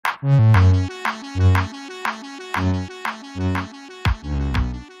I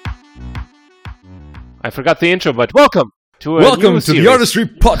forgot the intro, but welcome to the Artistry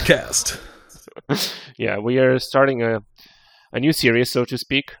podcast. Yeah, we are starting a new series, so to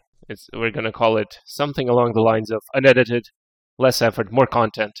speak. We're going to call it something along the lines of unedited, less effort, more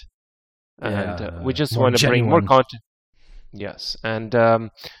content. And we just want to bring more content. Yes, and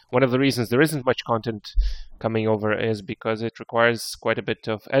one of the reasons there isn't much content coming over is because it requires quite a bit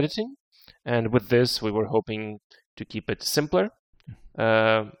of editing. And with this, we were hoping to keep it simpler.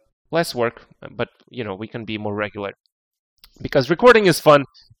 Less work, but we can be more regular. Because recording is fun,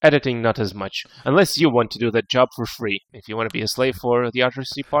 editing not as much. Unless you want to do that job for free. If you want to be a slave for the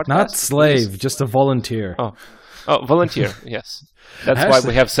Artistry podcast. Not slave, just a volunteer. Oh, volunteer, yes. That's why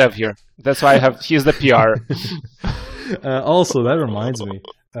we have Sev here. That's why he's the PR. Also, that reminds me.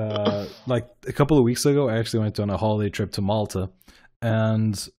 Like a couple of weeks ago, I actually went on a holiday trip to Malta.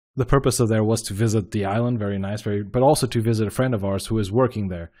 And the purpose of there was to visit the island, very nice, but also to visit a friend of ours who is working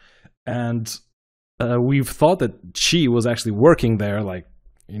there. And we've thought that she was actually working there, like,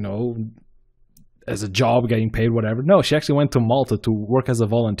 as a job, getting paid, whatever. No, she actually went to Malta to work as a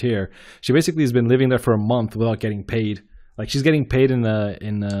volunteer. She basically has been living there for a month without getting paid. Like, she's getting paid in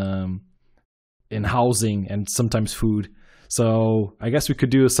housing and sometimes food. So I guess we could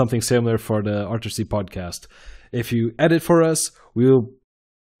do something similar for the Artistry podcast. If you edit for us, we'll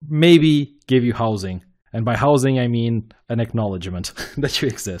maybe give you housing. And by housing, I mean an acknowledgement that you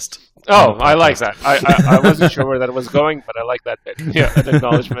exist. Oh, I like that. I wasn't sure where that was going, but I like that bit. Yeah, an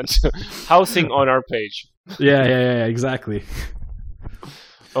acknowledgement. Housing on our page. Yeah, exactly.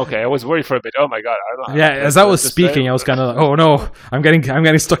 Okay, I was worried for a bit. Oh my god, I don't know. Yeah, as I was speaking, I was kind of like, oh no, I'm getting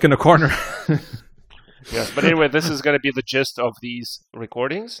stuck in a corner. Yes, but anyway, this is going to be the gist of these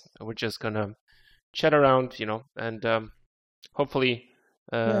recordings. We're just going to chat around, and hopefully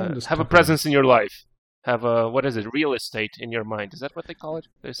have a presence in your life. Have real estate in your mind. Is that what they call it?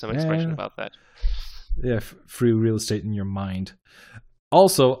 There's some expression about that. Yeah, free real estate in your mind.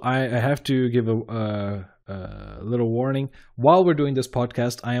 Also, I have to give a little warning. While we're doing this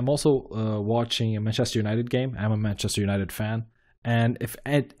podcast, I am also watching a Manchester United game. I'm a Manchester United fan. And if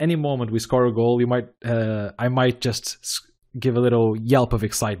at any moment we score a goal, I might just give a little yelp of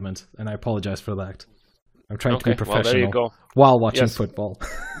excitement. And I apologize for that. I'm trying to be professional there you go. While watching football.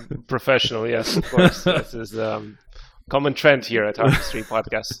 Professional, yes, of course. This is common trend here at Artistry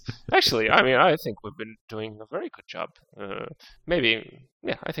Podcast. Actually, I think we've been doing a very good job. I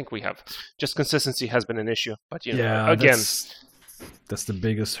think we have. Just consistency has been an issue. But, again... That's the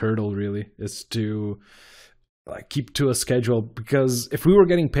biggest hurdle, really, is to keep to a schedule. Because if we were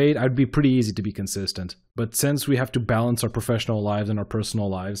getting paid, I'd be pretty easy to be consistent. But since we have to balance our professional lives and our personal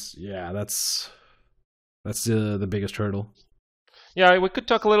lives, that's the biggest hurdle. Yeah, we could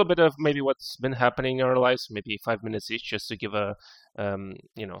talk a little bit of maybe what's been happening in our lives, maybe 5 minutes each, just to give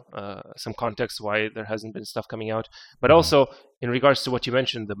some context why there hasn't been stuff coming out. But also, in regards to what you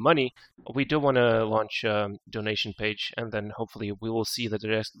mentioned, the money, we do want to launch a donation page, and then hopefully we will see that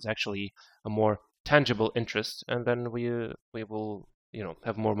there is actually a more tangible interest, and then we will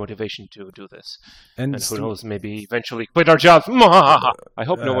have more motivation to do this. And who knows, maybe eventually quit our jobs. I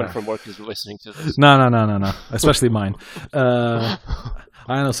hope no one from work is listening to this. No. Especially mine. I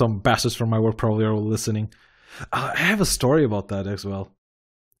know some bastards from my work probably are listening. I have a story about that as well.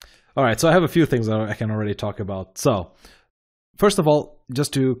 All right, so I have a few things that I can already talk about. So, first of all,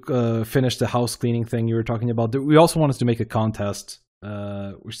 just to finish the house cleaning thing you were talking about, we also wanted to make a contest.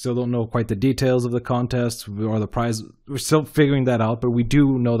 We still don't know quite the details of the contest or the prize. We're still figuring that out, but we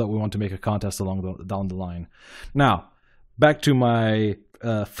do know that we want to make a contest down the line. Now, back to my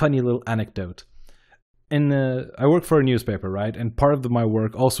funny little anecdote. I work for a newspaper, right? And part of my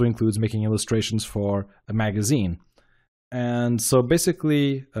work also includes making illustrations for a magazine. And so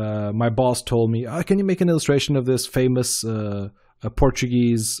basically, my boss told me, can you make an illustration of this famous a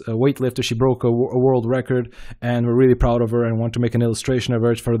Portuguese weightlifter? She broke a world record, and we're really proud of her and want to make an illustration of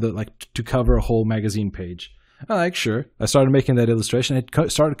her for to cover a whole magazine page. I'm sure. I started making that illustration. It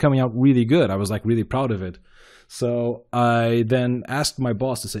started coming out really good. I was really proud of it. So I then asked my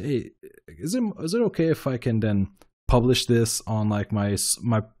boss to say, "Hey, is it okay if I can then publish this on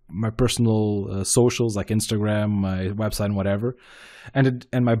my personal socials, like Instagram, my website, and whatever?" And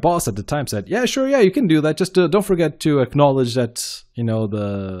my boss at the time said, "Yeah, sure, yeah, you can do that. Just don't forget to acknowledge that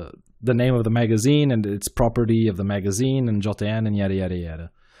the name of the magazine and its property of the magazine and JN and yada yada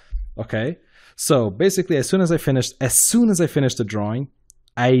yada." Okay, so basically, as soon as I finished the drawing,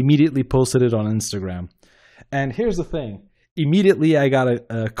 I immediately posted it on Instagram. And here's the thing: immediately I got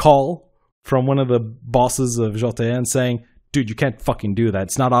a call from one of the bosses of JN saying, dude, you can't fucking do that.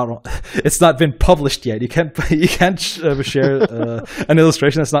 It's not out. It's not been published yet. You can't share an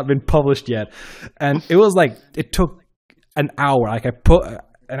illustration that's not been published yet. And it was like it took an hour. Like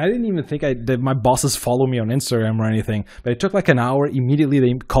and I didn't even think that my bosses follow me on Instagram or anything. But it took like an hour. Immediately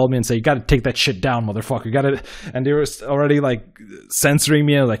they called me and said, "You got to take that shit down, motherfucker. You got to." And they were already like censoring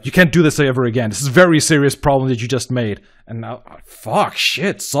me and like, "You can't do this ever again. This is a very serious problem that you just made." And now, fuck,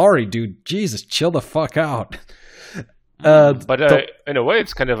 shit, sorry, dude. Jesus, chill the fuck out. But in a way,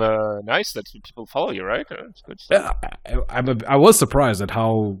 it's kind of nice that people follow you, right? It's good stuff. I was surprised at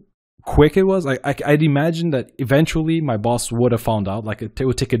how quick it was. I'd imagine that eventually my boss would have found out. Like it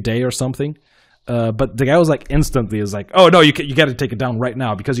would take a day or something. But the guy was like instantly is like, "Oh no, you got to take it down right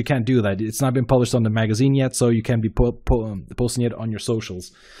now because you can't do that. It's not been published on the magazine yet, so you can't be posting it on your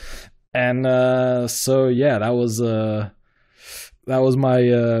socials." And so yeah, that was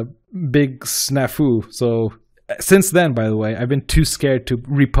my big snafu. So since then, by the way, I've been too scared to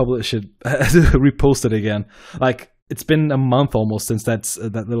republish it, repost it again. Like it's been a month almost since that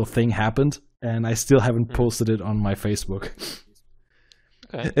little thing happened, and I still haven't posted it on my Facebook.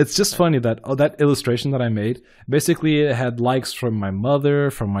 Okay. It's just funny that that illustration that I made, basically it had likes from my mother,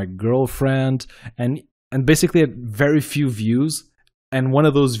 from my girlfriend, and basically had very few views. And one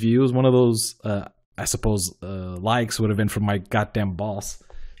of those I suppose, likes would have been from my goddamn boss.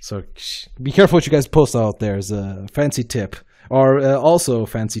 So be careful what you guys post out there. Is a fancy tip. Or also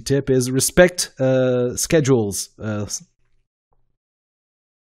fancy tip is respect schedules.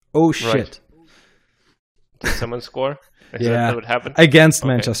 Oh shit! Right. Did someone score? Is that what happened? Against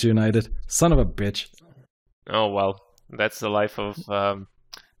Manchester United. Son of a bitch. Oh well, that's the life of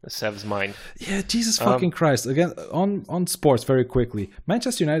Sev's mind. Yeah, Jesus fucking Christ! Again, on sports very quickly.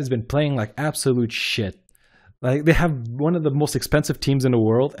 Manchester United has been playing like absolute shit. Like they have one of the most expensive teams in the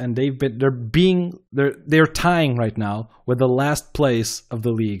world, and they're tying right now with the last place of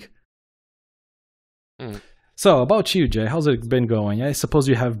the league. So about you, Jay, how's it been going? I suppose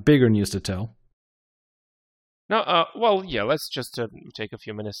you have bigger news to tell. No, well, yeah. Let's just take a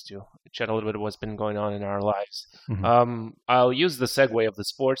few minutes to chat a little bit of what's been going on in our lives. Mm-hmm. I'll use the segue of the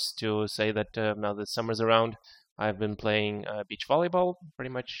sports to say that now that summer's around, I've been playing beach volleyball pretty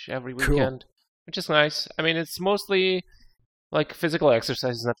much every weekend. Cool. Which is nice. I mean, it's mostly like physical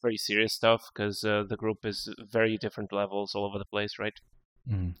exercise, not very serious stuff, because the group is very different levels all over the place, right?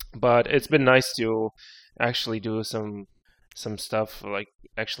 But it's been nice to actually do some stuff, like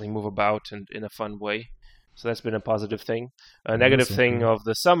actually move about and in a fun way. So that's been a positive thing. A negative thing of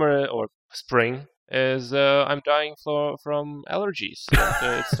the summer or spring is I'm dying from allergies.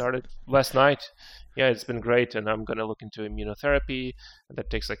 It started last night. Yeah, it's been great, and I'm going to look into immunotherapy. That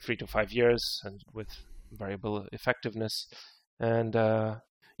takes like 3 to 5 years, and with variable effectiveness. And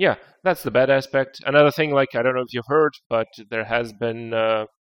yeah, that's the bad aspect. Another thing, like I don't know if you've heard, but there has been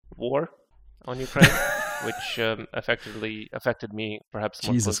war on Ukraine, which affected me perhaps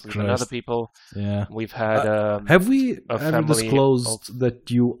more closely than other people. Yeah, we've had. Have we ever disclosed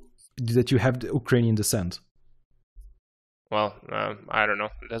that you have Ukrainian descent? Well, I don't know.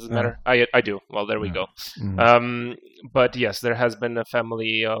 It doesn't matter. I do. Well, there we go. Mm-hmm. But yes, there has been a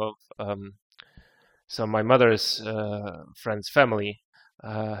family of so my mother's friend's family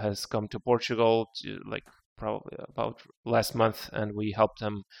has come to Portugal like probably about last month, and we helped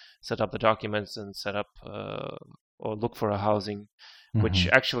them set up the documents and set up or look for a housing, which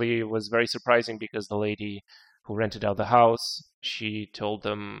actually was very surprising because the lady who rented out the house, she told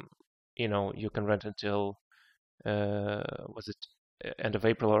them, you can rent until was it end of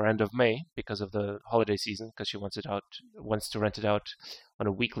April or end of May because of the holiday season, because she wants to rent it out on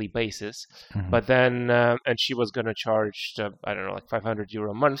a weekly basis. But then and she was going to charge I don't know, like €500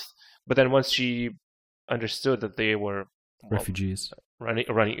 a month. But then once she understood that they were refugees running,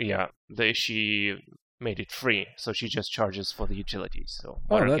 she made it free, so she just charges for the utilities, so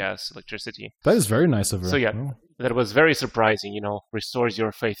water, gas, electricity. That is very nice of her. So yeah, that was very surprising. Restores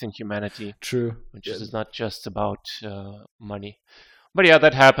your faith in humanity. True, which is not just about money. But yeah,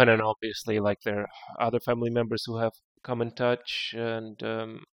 that happened, and obviously, like there are other family members who have come in touch, and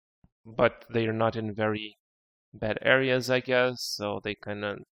but they are not in very bad areas, I guess. So they kind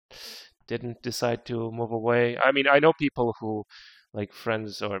of didn't decide to move away. I mean, I know people who, like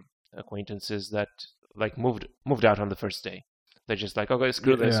friends or acquaintances, that like moved out on the first day. They're just like, okay,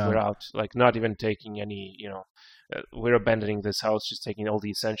 screw this, we're out. Like not even taking any, we're abandoning this house, just taking all the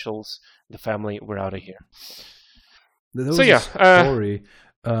essentials, the family, we're out of here. There was a story,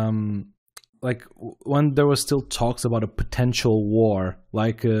 like when there was still talks about a potential war,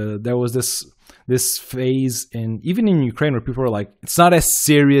 like there was this this phase even in Ukraine where people are like, it's not as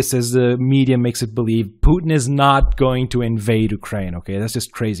serious as the media makes it believe. Putin is not going to invade Ukraine. Okay, that's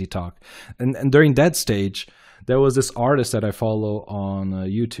just crazy talk. And during that stage, there was this artist that I follow on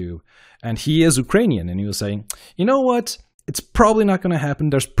YouTube, and he is Ukrainian, and he was saying, you know what? It's probably not going to happen.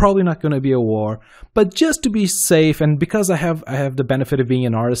 There's probably not going to be a war. But just to be safe, and because I have the benefit of being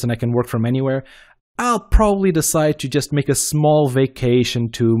an artist and I can work from anywhere, I'll probably decide to just make a small vacation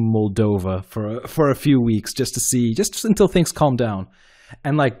to Moldova for a few weeks just to see, just until things calm down.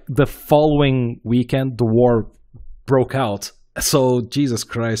 And like the following weekend, the war broke out. So Jesus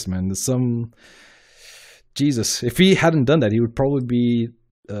Christ, man, Jesus, if he hadn't done that, he would probably be,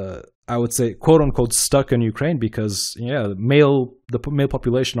 I would say, quote unquote, stuck in Ukraine because, the male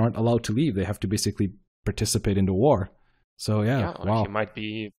population aren't allowed to leave. They have to basically participate in the war. So wow, he might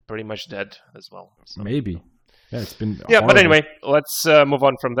be pretty much dead as well. So. Maybe. Yeah, it's been horrible. But anyway, let's move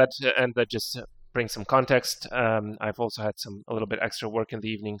on from that and just bring some context. I've also had a little bit extra work in the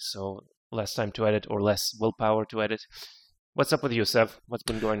evening, so less time to edit or less willpower to edit. What's up with you, Sev? What's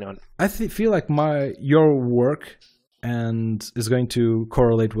been going on? I feel like your work and is going to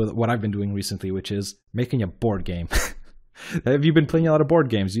correlate with what I've been doing recently, which is making a board game. Have you been playing a lot of board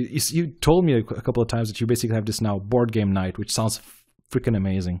games? You told me a couple of times that you basically have this now board game night, which sounds freaking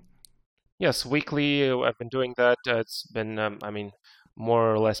amazing. Yes, weekly I've been doing that. It's been,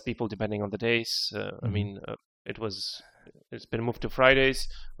 more or less people depending on the days. It's been moved to Fridays.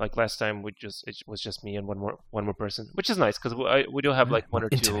 Like last time, it was just me and one more person, which is nice because we do have like one or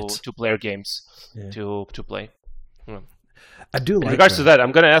two player games to play. Yeah. I do like. In regards to that,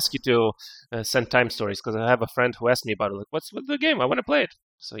 I'm going to ask you to send time stories because I have a friend who asked me about it. Like, what's with the game? I want to play it.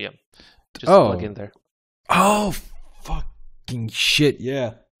 So just plug in there. Oh, fucking shit!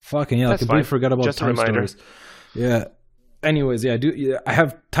 Yeah, fucking yeah. That's I completely forgot about just time stories. Yeah. Anyways, I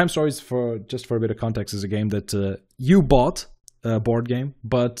have time stories for a bit of context. Is a game that you bought, a board game,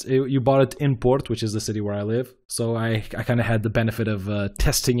 but you bought it in Port, which is the city where I live. So I kind of had the benefit of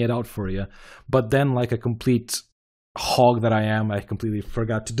testing it out for you. But then, like a complete hog that I am, I completely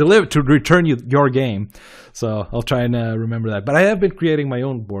forgot to return you your game. So I'll try and remember that. But I have been creating my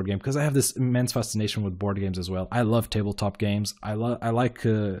own board game because I have this immense fascination with board games as well. I love tabletop games. I like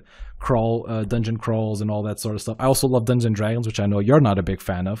dungeon crawls and all that sort of stuff. I also love Dungeons and Dragons, which I know you're not a big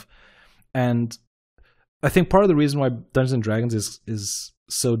fan of. And I think part of the reason why Dungeons and Dragons is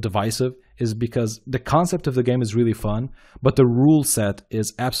so divisive is because the concept of the game is really fun, but the rule set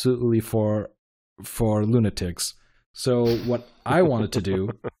is absolutely for lunatics. So what I wanted to do,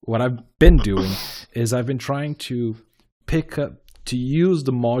 what I've been doing, is I've been trying to use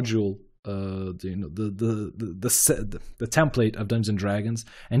the module, the template of Dungeons and Dragons,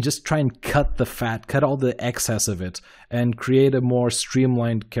 and just try and cut all the excess of it, and create a more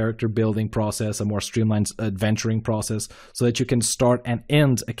streamlined character building process, a more streamlined adventuring process, so that you can start and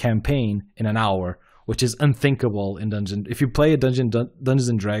end a campaign in an hour, which is unthinkable in Dungeon. If you play a Dungeons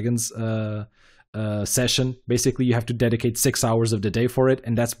and Dragons session, basically you have to dedicate 6 hours of the day for it,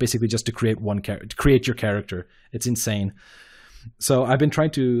 and that's basically just to create your character. It's insane. So I've been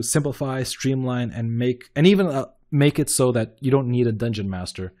trying to simplify, streamline, and make it so that you don't need a dungeon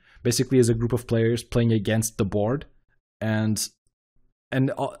master. Basically, as a group of players playing against the board, and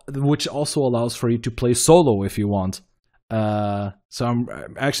which also allows for you to play solo if you want. So I'm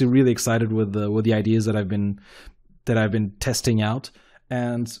actually really excited with the ideas that I've been testing out,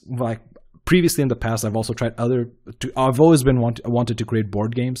 and like. Previously in the past, I've also tried I've always been wanted to create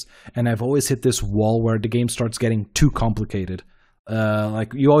board games, and I've always hit this wall where the game starts getting too complicated.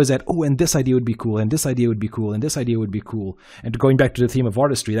 Like you always add, and this idea would be cool, and this idea would be cool, and this idea would be cool. And going back to the theme of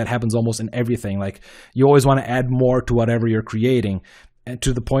artistry, that happens almost in everything. Like you always want to add more to whatever you're creating, and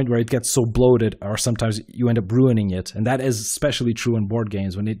to the point where it gets so bloated, or sometimes you end up ruining it. And that is especially true in board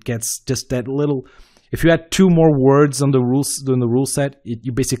games when it gets just that little. If you add 2 more words on the rule set,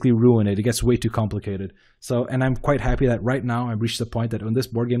 you basically ruin it. It gets way too complicated. So, and I'm quite happy that right now I've reached the point that on this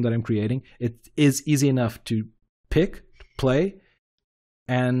board game that I'm creating, it is easy enough to pick, play,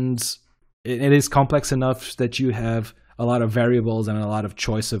 and it is complex enough that you have a lot of variables and a lot of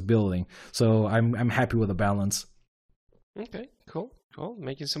choice of building. So I'm happy with the balance. Okay, cool.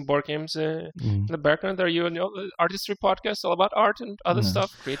 Making some board games in the background. Are you on the Artistry podcast all about art and other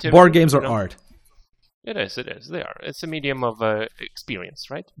stuff? Creativity. Board games are art. It is. They are. It's a medium of experience,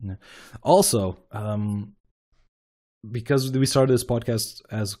 right? Yeah. Also, because we started this podcast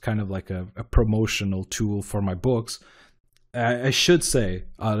as kind of like a promotional tool for my books, I should say,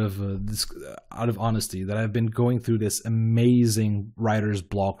 out of honesty, that I've been going through this amazing writer's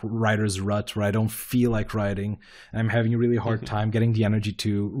block, writer's rut, where I don't feel like writing, and I'm having a really hard time getting the energy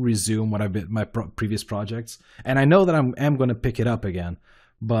to resume what I've been my previous projects. And I know that am going to pick it up again,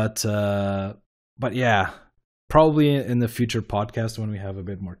 but yeah, probably in the future podcast when we have a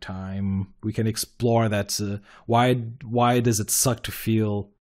bit more time, we can explore that. Why does it suck to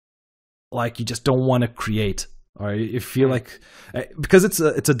feel like you just don't want to create? Or you feel like, because it's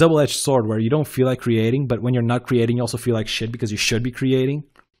a double-edged sword where you don't feel like creating, but when you're not creating, you also feel like shit because you should be creating.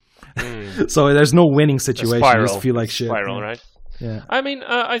 So there's no winning situation. You just feel like shit. Spiral, right? Yeah. I mean,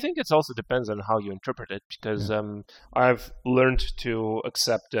 I think it also depends on how you interpret it, because I've learned to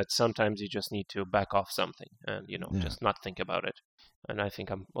accept that sometimes you just need to back off something and, just not think about it. And I think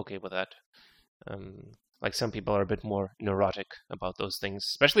I'm okay with that. Like some people are a bit more neurotic about those things,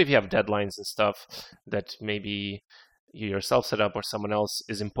 especially if you have deadlines and stuff that maybe you yourself set up or someone else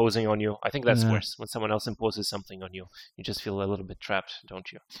is imposing on you. I think that's worse. When someone else imposes something on you, you just feel a little bit trapped, don't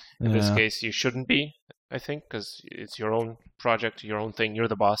you? In this case, you shouldn't be, I think, because it's your own project, your own thing. You're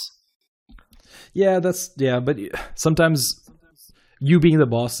the boss. Yeah, but sometimes you being the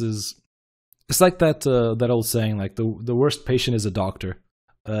boss it's like that old saying, like the worst patient is a doctor.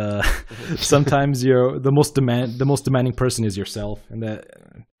 Sometimes you're the most demanding person is yourself, and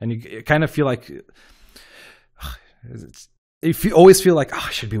you kind of feel like you always feel like,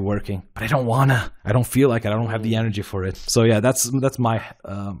 I should be working, but I don't feel like it. I don't have the energy for it. So yeah, that's my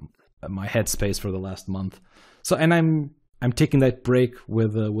headspace for the last month. So, and I'm taking that break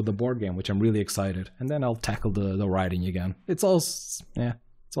with the board game, which I'm really excited, and then I'll tackle the writing again. It's all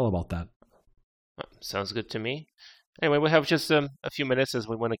about that. Sounds good to me. Anyway, we have just a few minutes as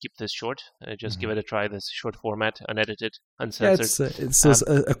we want to keep this short. Just give it a try, this short format, unedited, uncensored. Yeah, it's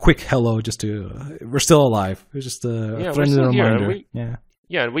a quick hello, just to we're still alive. It's just a friendly reminder.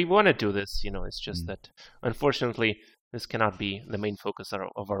 Yeah, we want to do this. It's just that, unfortunately, this cannot be the main focus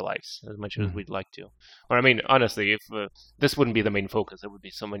of our lives as much as we'd like to. Or, I mean, honestly, if this wouldn't be the main focus, there would be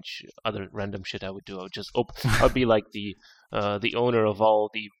so much other random shit I would do. I'd be like the owner of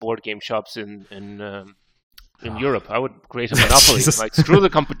all the board game shops in Europe. I would create a monopoly. Like, screw the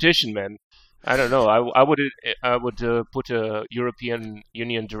competition, man. I don't know. I would put a European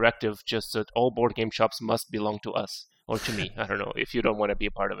Union directive just that all board game shops must belong to us or to me. I don't know. If you don't want to be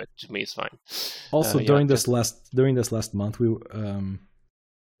a part of it, to me it's fine. Also, during this last month,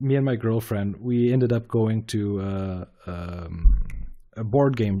 me and my girlfriend, we ended up going to a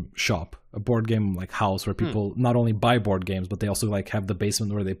board game shop, a board game like house where people not only buy board games, but they also like have the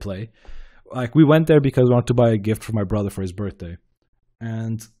basement where they play. Like, we went there because we wanted to buy a gift for my brother for his birthday.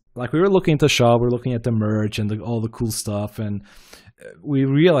 And like, we were looking at the shop, we were looking at the merch and all the cool stuff, and we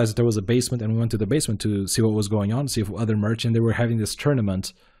realized that there was a basement, and we went to the basement to see what was going on, see if other merch, and they were having this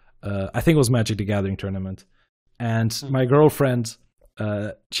tournament. I think it was Magic the Gathering tournament. And my girlfriend,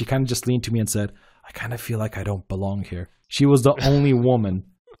 she kind of just leaned to me and said, I kind of feel like I don't belong here. She was the only woman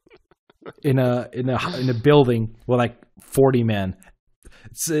in a building with like 40 men.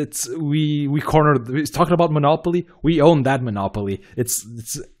 We cornered. It's talking about monopoly. We own that monopoly. It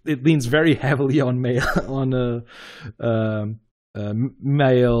leans very heavily on male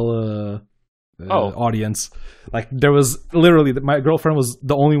audience. Like, there was literally my girlfriend was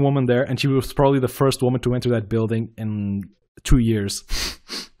the only woman there, and she was probably the first woman to enter that building in 2 years.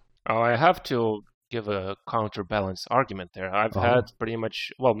 Oh, I have to give a counterbalance argument there. I've had pretty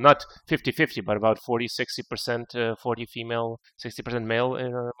much, well, not 50-50, but about 40-60%, 40 female, 60% male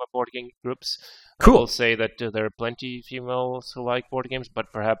in my board game groups. Cool. I will say that there are plenty females who like board games,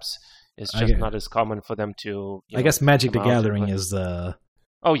 but perhaps it's just not as common for them to. I guess Magic the Gathering is the.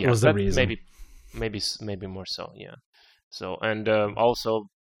 Oh yeah, was the reason. Maybe more so. Yeah. So, and also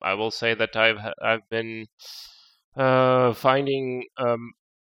I will say that I've been finding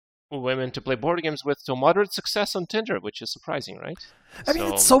women to play board games with to moderate success on Tinder, which is surprising, right? I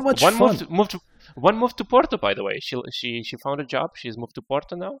mean, it's so much fun. One moved to Porto, by the way. She found a job. She's moved to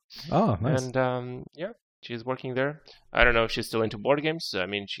Porto now. Oh, nice. And she's working there. I don't know if she's still into board games. I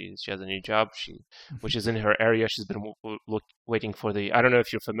mean, she has a new job, which is in her area. She's been waiting for the. I don't know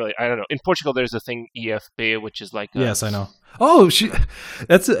if you're familiar. I don't know. In Portugal, there's a thing Ep1, which is like. Yes, I know. Oh,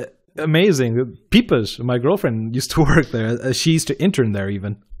 that's amazing. Pipas, my girlfriend, used to work there. She used to intern there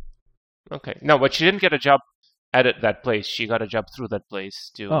even. Okay. No, but she didn't get a job at that place. She got a job through that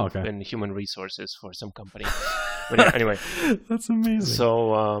place in human resources for some company. But anyway. That's amazing.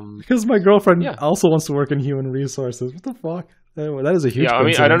 So, because my girlfriend also wants to work in human resources. What the fuck? That is a huge. Yeah, I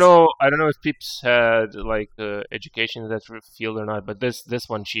mean, I don't know if Peeps had like education in that field or not, but this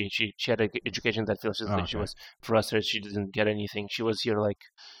one, she had education in that field. She was frustrated. She didn't get anything. She was here like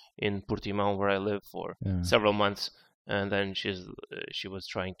in Portimão, where I live, for several months, and then she was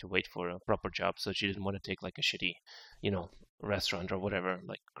trying to wait for a proper job, so she didn't want to take like a shitty, restaurant or whatever,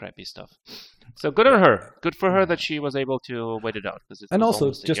 like crappy stuff. So good on her. Good for her that she was able to wait it out. And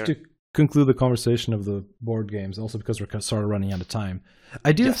also, just to conclude the conversation of the board games, also because we're sort of running out of time,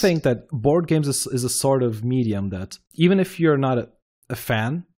 I do think that board games is a sort of medium that, even if you're not a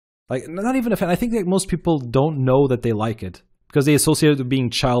fan, like not even a fan, I think that most people don't know that they like it, because they associate it with being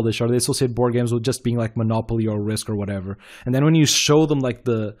childish, or they associate board games with just being like Monopoly or Risk or whatever. And then when you show them like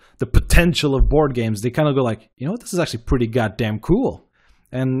the potential of board games, they kind of go like, you know what, this is actually pretty goddamn cool.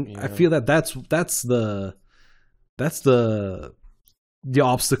 And I feel that that's the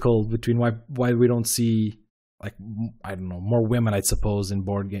obstacle between why we don't see, like, I don't know, more women, I suppose, in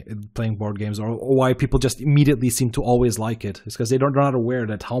playing board games, or why people just immediately seem to always like it. It's because they're not aware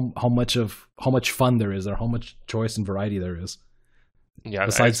that how much fun there is, or how much choice and variety there is. Yeah,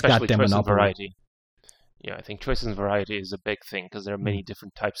 besides goddamn Monopoly. Variety. Yeah, I think choice and variety is a big thing, because there are many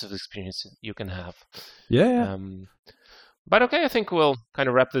different types of experiences you can have. Yeah. But okay, I think we'll kind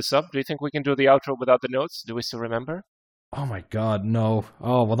of wrap this up. Do you think we can do the outro without the notes? Do we still remember? Oh my god, no.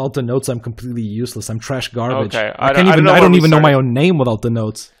 Oh, without the notes, I'm completely useless. I'm trash garbage. Okay. I don't even know my own name without the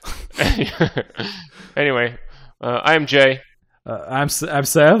notes. Anyway, I'm Jay. I'm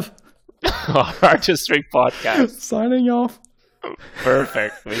Sev. Artistry podcast. Signing off.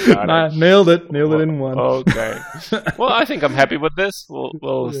 Perfect. We got it. Nailed it in one. Okay. Well, I think I'm happy with this.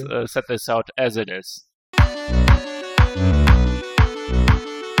 We'll set this out as it is.